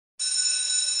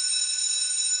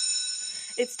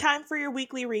It's time for your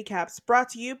weekly recaps, brought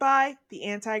to you by the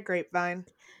Anti-Grapevine.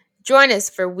 Join us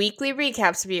for weekly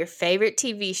recaps of your favorite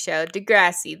TV show,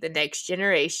 Degrassi: The Next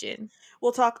Generation.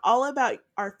 We'll talk all about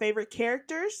our favorite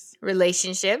characters,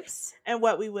 Relationships, and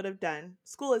what we would have done.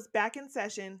 School is back in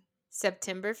session.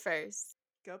 September 1st.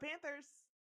 Go Panthers!